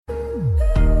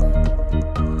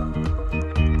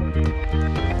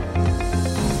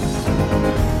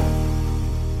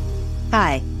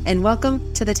Hi, and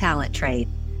welcome to The Talent Trade.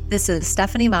 This is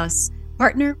Stephanie Moss,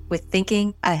 partner with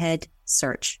Thinking Ahead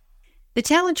Search. The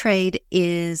Talent Trade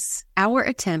is our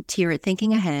attempt here at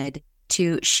Thinking Ahead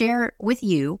to share with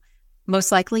you,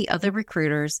 most likely other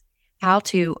recruiters, how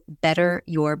to better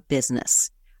your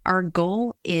business. Our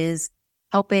goal is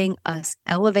helping us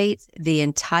elevate the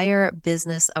entire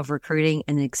business of recruiting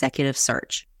and executive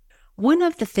search. One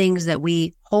of the things that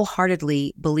we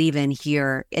wholeheartedly believe in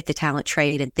here at the Talent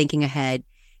Trade and Thinking Ahead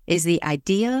is the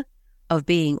idea of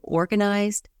being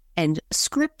organized and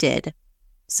scripted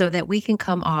so that we can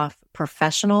come off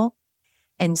professional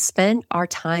and spend our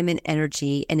time and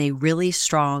energy in a really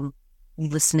strong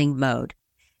listening mode.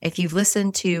 If you've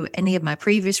listened to any of my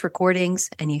previous recordings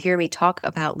and you hear me talk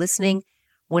about listening,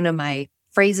 one of my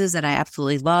phrases that I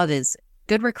absolutely love is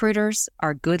good recruiters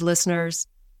are good listeners.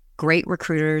 Great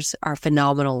recruiters are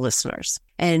phenomenal listeners.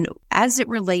 And as it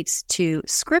relates to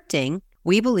scripting,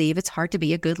 we believe it's hard to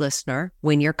be a good listener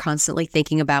when you're constantly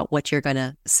thinking about what you're going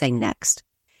to say next.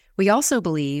 We also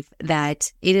believe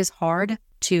that it is hard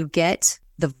to get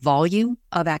the volume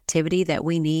of activity that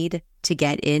we need to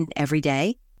get in every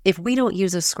day if we don't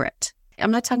use a script. I'm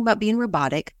not talking about being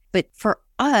robotic, but for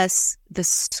us, the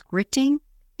scripting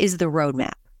is the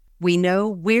roadmap. We know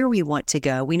where we want to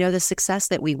go. We know the success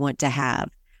that we want to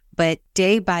have. But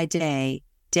day by day,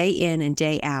 day in and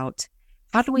day out,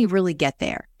 how do we really get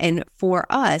there? And for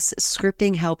us,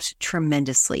 scripting helps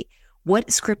tremendously. What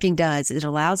scripting does is it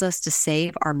allows us to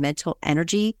save our mental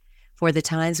energy for the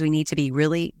times we need to be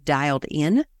really dialed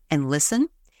in and listen.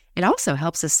 It also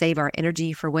helps us save our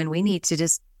energy for when we need to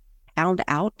just pound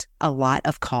out a lot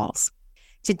of calls.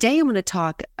 Today, I'm going to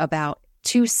talk about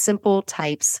two simple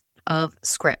types of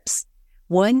scripts.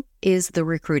 One is the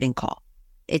recruiting call.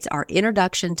 It's our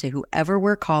introduction to whoever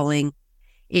we're calling.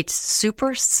 It's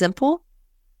super simple,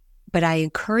 but I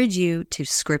encourage you to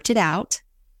script it out,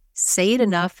 say it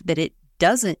enough that it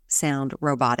doesn't sound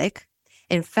robotic.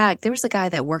 In fact, there was a guy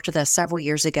that worked with us several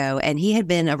years ago, and he had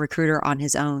been a recruiter on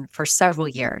his own for several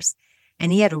years.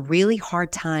 And he had a really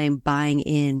hard time buying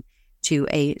in to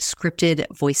a scripted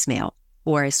voicemail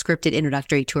or a scripted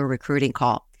introductory to a recruiting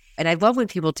call. And I love when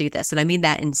people do this, and I mean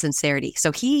that in sincerity.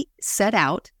 So he set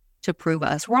out to prove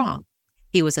us wrong.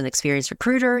 He was an experienced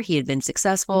recruiter. He had been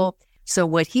successful. So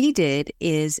what he did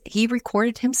is he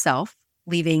recorded himself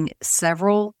leaving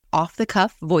several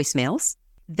off-the-cuff voicemails.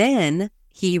 Then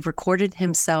he recorded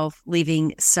himself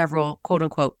leaving several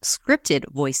quote-unquote scripted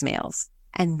voicemails.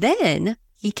 And then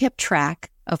he kept track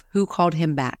of who called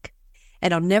him back.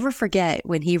 And I'll never forget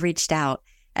when he reached out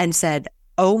and said,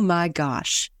 "Oh my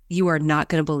gosh, you are not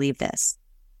going to believe this.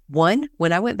 One,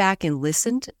 when I went back and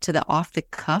listened to the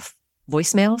off-the-cuff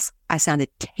voicemails, I sounded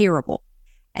terrible."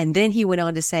 And then he went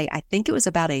on to say, I think it was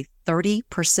about a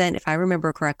 30%, if I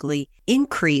remember correctly,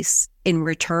 increase in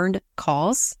returned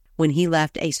calls when he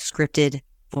left a scripted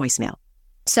voicemail.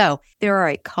 So there are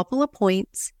a couple of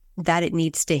points that it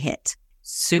needs to hit.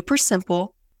 Super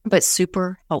simple, but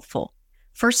super helpful.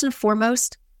 First and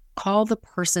foremost, call the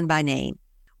person by name.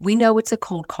 We know it's a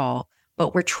cold call,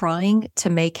 but we're trying to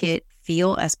make it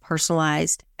feel as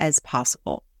personalized as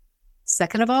possible.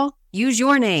 Second of all, use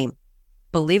your name.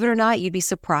 Believe it or not, you'd be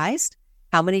surprised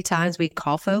how many times we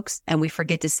call folks and we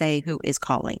forget to say who is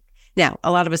calling. Now,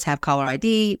 a lot of us have caller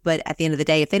ID, but at the end of the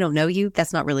day, if they don't know you,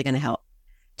 that's not really going to help.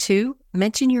 Two,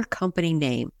 mention your company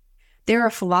name. There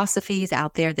are philosophies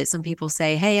out there that some people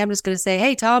say, hey, I'm just going to say,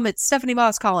 hey, Tom, it's Stephanie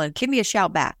Moss calling. Give me a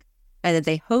shout back. And that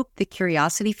they hope the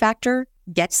curiosity factor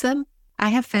gets them. I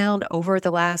have found over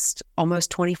the last almost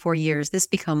 24 years, this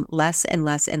become less and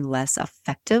less and less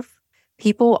effective.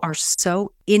 People are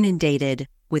so inundated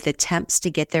with attempts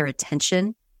to get their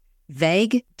attention.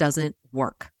 Vague doesn't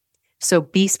work. So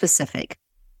be specific.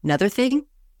 Another thing,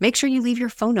 make sure you leave your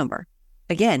phone number.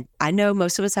 Again, I know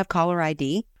most of us have caller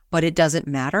ID, but it doesn't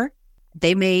matter.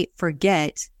 They may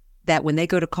forget that when they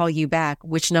go to call you back,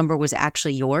 which number was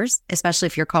actually yours, especially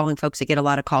if you're calling folks that get a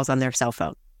lot of calls on their cell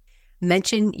phone.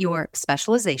 Mention your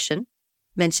specialization,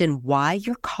 mention why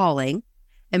you're calling.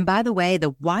 And by the way, the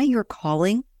why you're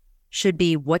calling should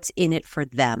be what's in it for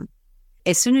them.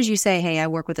 As soon as you say, hey, I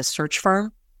work with a search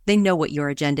firm, they know what your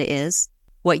agenda is.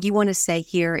 What you want to say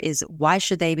here is, why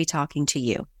should they be talking to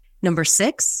you? Number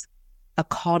 6, a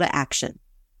call to action.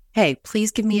 Hey,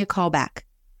 please give me a call back.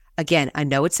 Again, I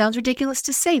know it sounds ridiculous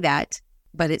to say that,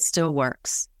 but it still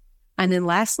works. And then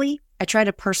lastly, I try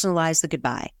to personalize the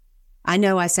goodbye. I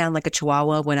know I sound like a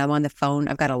chihuahua when I'm on the phone.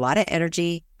 I've got a lot of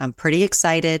energy. I'm pretty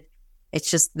excited. It's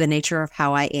just the nature of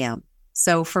how I am.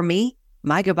 So for me,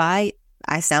 my goodbye,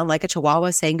 I sound like a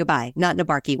chihuahua saying goodbye, not in a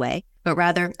barky way, but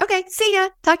rather, okay, see ya.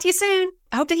 Talk to you soon.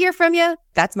 I hope to hear from you.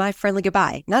 That's my friendly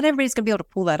goodbye. Not everybody's going to be able to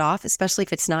pull that off, especially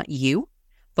if it's not you.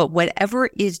 But whatever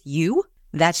is you,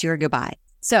 that's your goodbye.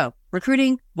 So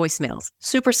recruiting voicemails,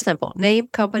 super simple. Name,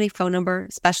 company, phone number,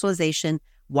 specialization,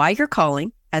 why you're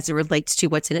calling as it relates to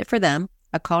what's in it for them,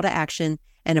 a call to action,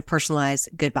 and a personalized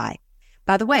goodbye.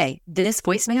 By the way, this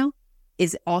voicemail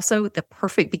is also the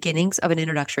perfect beginnings of an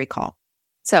introductory call.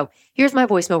 So here's my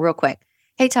voicemail real quick.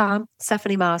 Hey, Tom,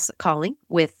 Stephanie Moss calling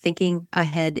with Thinking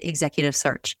Ahead Executive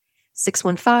Search,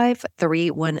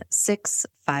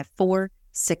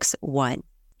 615-316-5461.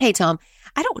 Hey, Tom,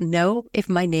 I don't know if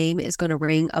my name is going to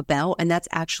ring a bell, and that's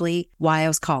actually why I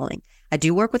was calling. I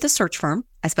do work with a search firm.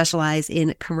 I specialize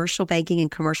in commercial banking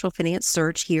and commercial finance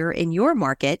search here in your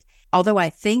market. Although I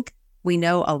think we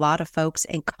know a lot of folks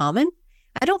in common,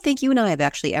 I don't think you and I have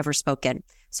actually ever spoken.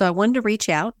 So I wanted to reach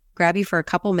out, grab you for a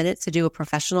couple minutes to do a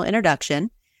professional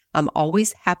introduction. I'm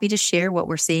always happy to share what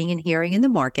we're seeing and hearing in the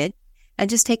market and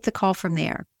just take the call from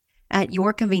there. At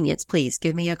your convenience, please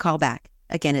give me a call back.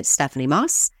 Again, it's Stephanie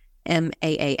Moss,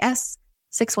 MAAS,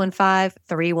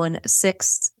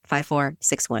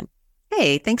 615-316-5461.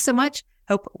 Hey, thanks so much.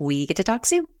 Hope we get to talk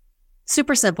soon.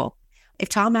 Super simple. If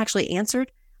Tom actually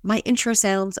answered, my intro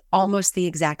sounds almost the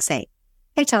exact same.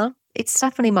 Hey, Tom, it's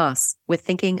Stephanie Moss with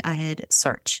Thinking Ahead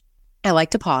Search. I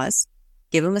like to pause,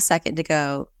 give him a second to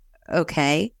go,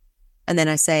 okay. And then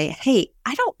I say, hey,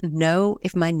 I don't know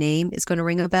if my name is going to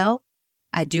ring a bell.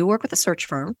 I do work with a search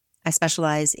firm. I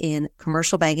specialize in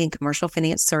commercial banking, commercial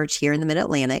finance search here in the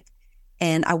Mid-Atlantic.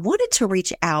 And I wanted to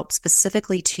reach out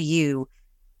specifically to you.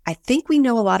 I think we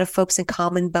know a lot of folks in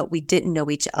common, but we didn't know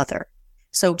each other.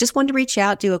 So just wanted to reach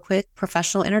out, do a quick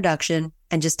professional introduction,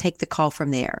 and just take the call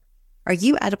from there. Are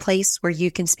you at a place where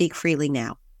you can speak freely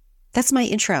now? That's my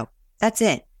intro. That's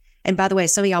it. And by the way,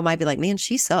 some of y'all might be like, man,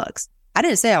 she sucks. I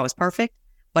didn't say I was perfect,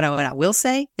 but what I will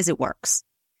say is it works.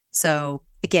 So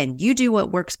again, you do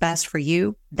what works best for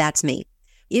you. That's me.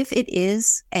 If it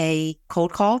is a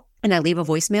cold call and I leave a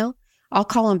voicemail, I'll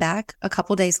call them back a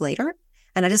couple days later.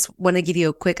 And I just want to give you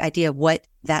a quick idea of what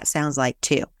that sounds like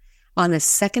too. On the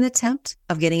second attempt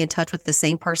of getting in touch with the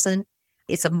same person,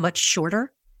 it's a much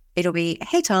shorter. It'll be,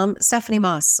 hey, Tom, Stephanie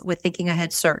Moss with Thinking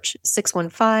Ahead Search,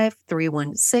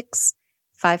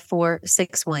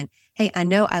 615-316-5461. Hey, I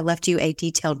know I left you a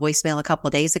detailed voicemail a couple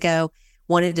of days ago.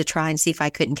 Wanted to try and see if I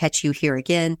couldn't catch you here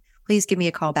again. Please give me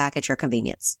a call back at your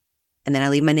convenience. And then I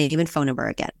leave my name and phone number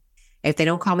again. If they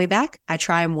don't call me back, I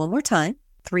try them one more time,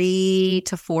 3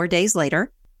 to 4 days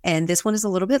later. And this one is a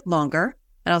little bit longer.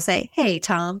 And I'll say, hey,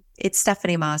 Tom, it's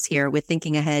Stephanie Moss here with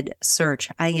Thinking Ahead Search.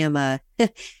 I am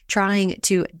trying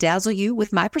to dazzle you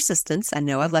with my persistence. I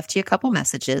know I've left you a couple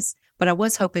messages, but I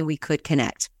was hoping we could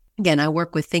connect. Again, I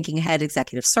work with Thinking Ahead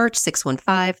Executive Search,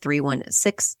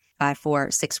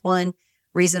 615-316-5461.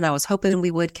 Reason I was hoping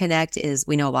we would connect is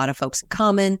we know a lot of folks in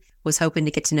common, was hoping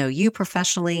to get to know you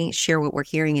professionally, share what we're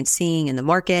hearing and seeing in the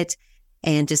market,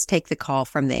 and just take the call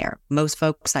from there. Most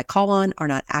folks I call on are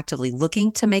not actively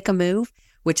looking to make a move,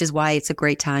 which is why it's a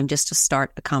great time just to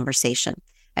start a conversation.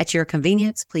 At your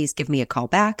convenience, please give me a call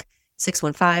back,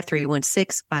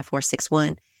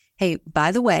 615-316-5461. Hey,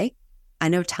 by the way, I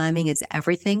know timing is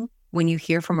everything when you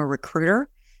hear from a recruiter.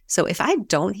 So if I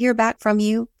don't hear back from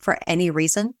you for any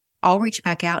reason, I'll reach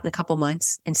back out in a couple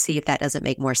months and see if that doesn't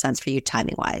make more sense for you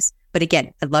timing wise. But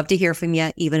again, I'd love to hear from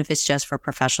you, even if it's just for a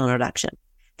professional introduction.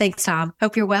 Thanks, Tom.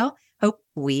 Hope you're well. Hope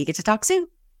we get to talk soon.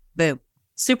 Boom.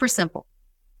 Super simple.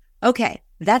 Okay,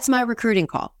 that's my recruiting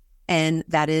call. And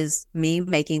that is me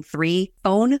making 3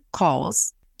 phone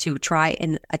calls to try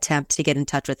and attempt to get in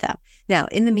touch with them. Now,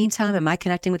 in the meantime, am I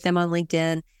connecting with them on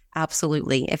LinkedIn?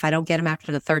 Absolutely. If I don't get them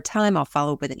after the 3rd time, I'll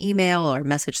follow up with an email or a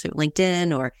message through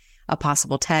LinkedIn or a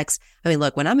possible text. I mean,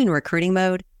 look, when I'm in recruiting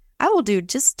mode, I will do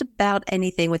just about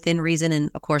anything within reason and,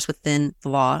 of course, within the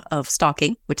law of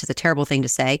stalking, which is a terrible thing to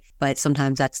say, but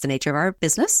sometimes that's the nature of our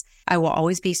business. I will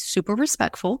always be super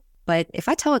respectful. But if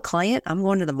I tell a client I'm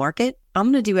going to the market, I'm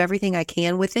going to do everything I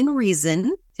can within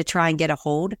reason to try and get a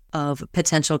hold of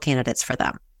potential candidates for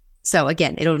them. So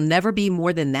again, it'll never be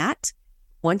more than that.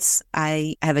 Once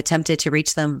I have attempted to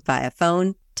reach them via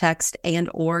phone, text, and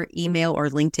or email or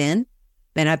LinkedIn,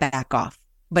 then I back off.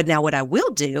 But now what I will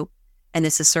do, and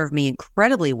this has served me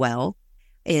incredibly well,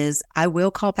 is I will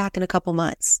call back in a couple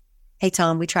months. Hey,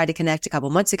 Tom, we tried to connect a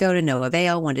couple months ago to no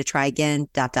avail, wanted to try again, ...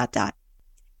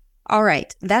 All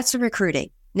right, that's the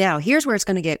recruiting. Now, here's where it's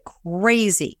going to get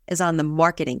crazy is on the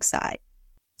marketing side.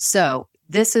 So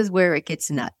this is where it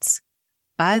gets nuts.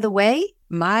 By the way,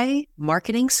 my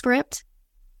marketing script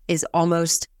is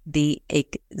almost the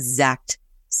exact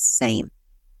same,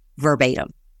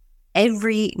 verbatim.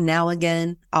 Every now and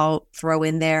again, I'll throw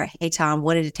in there, hey, Tom,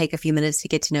 wanted to take a few minutes to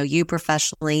get to know you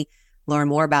professionally, learn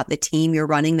more about the team you're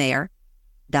running there, ...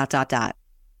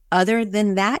 Other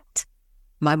than that,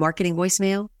 my marketing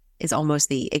voicemail is almost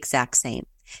the exact same.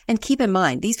 And keep in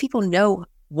mind, these people know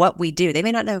what we do. They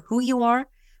may not know who you are,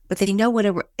 but they know what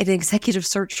an executive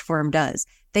search firm does.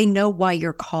 They know why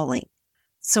you're calling.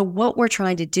 So what we're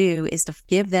trying to do is to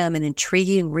give them an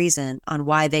intriguing reason on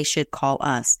why they should call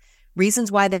us.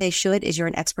 Reasons why they should is you're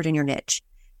an expert in your niche.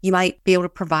 You might be able to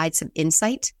provide some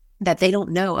insight that they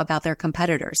don't know about their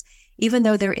competitors. Even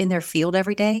though they're in their field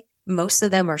every day, most of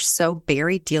them are so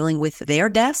buried dealing with their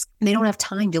desk, they don't have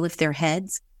time to lift their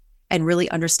heads and really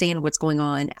understand what's going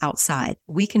on outside.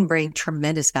 We can bring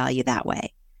tremendous value that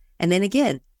way. And then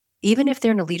again, even if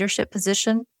they're in a leadership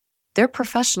position, they're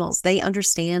professionals. They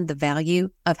understand the value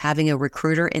of having a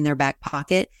recruiter in their back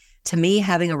pocket. To me,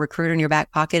 having a recruiter in your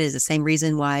back pocket is the same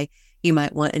reason why you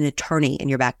might want an attorney in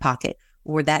your back pocket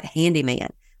or that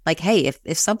handyman. Like, hey,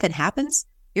 if something happens,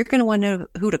 you're going to want to know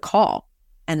who to call.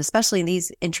 And especially in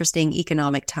these interesting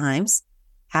economic times,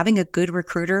 having a good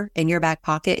recruiter in your back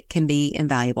pocket can be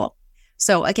invaluable.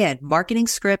 So again, marketing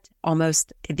script,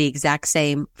 almost the exact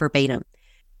same verbatim.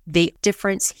 The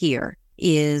difference here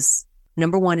is,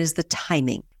 number one is the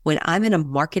timing. When I'm in a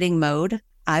marketing mode,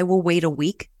 I will wait a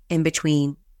week in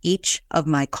between each of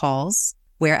my calls.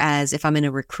 Whereas if I'm in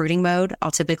a recruiting mode,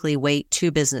 I'll typically wait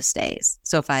 2 business days.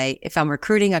 So if I'm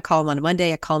recruiting, I call them on a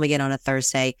Monday, I call them again on a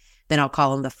Thursday, then I'll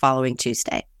call them the following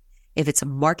Tuesday. If it's a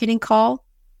marketing call,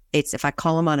 if I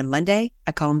call them on a Monday,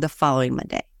 I call them the following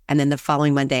Monday, and then the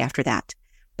following Monday after that.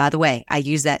 By the way, I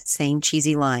use that same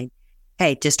cheesy line.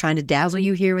 Hey, just trying to dazzle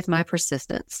you here with my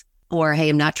persistence. Or, hey,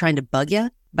 I'm not trying to bug you,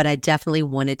 but I definitely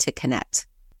wanted to connect.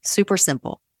 Super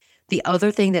simple. The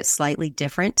other thing that's slightly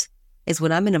different is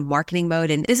when I'm in a marketing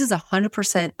mode, and this is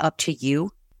 100% up to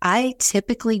you, I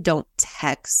typically don't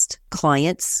text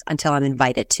clients until I'm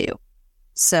invited to.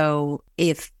 So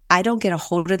if I don't get a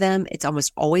hold of them, it's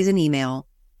almost always an email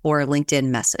or a LinkedIn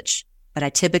message. But I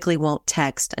typically won't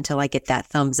text until I get that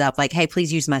thumbs up, like, hey,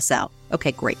 please use my cell.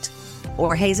 Okay, great.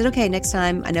 Or, hey, is it okay next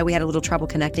time? I know we had a little trouble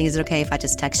connecting. Is it okay if I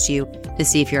just text you to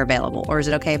see if you're available? Or is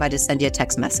it okay if I just send you a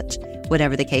text message?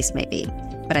 Whatever the case may be.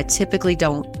 But I typically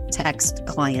don't text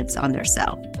clients on their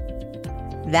cell.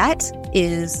 That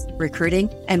is recruiting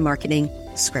and marketing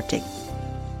scripting.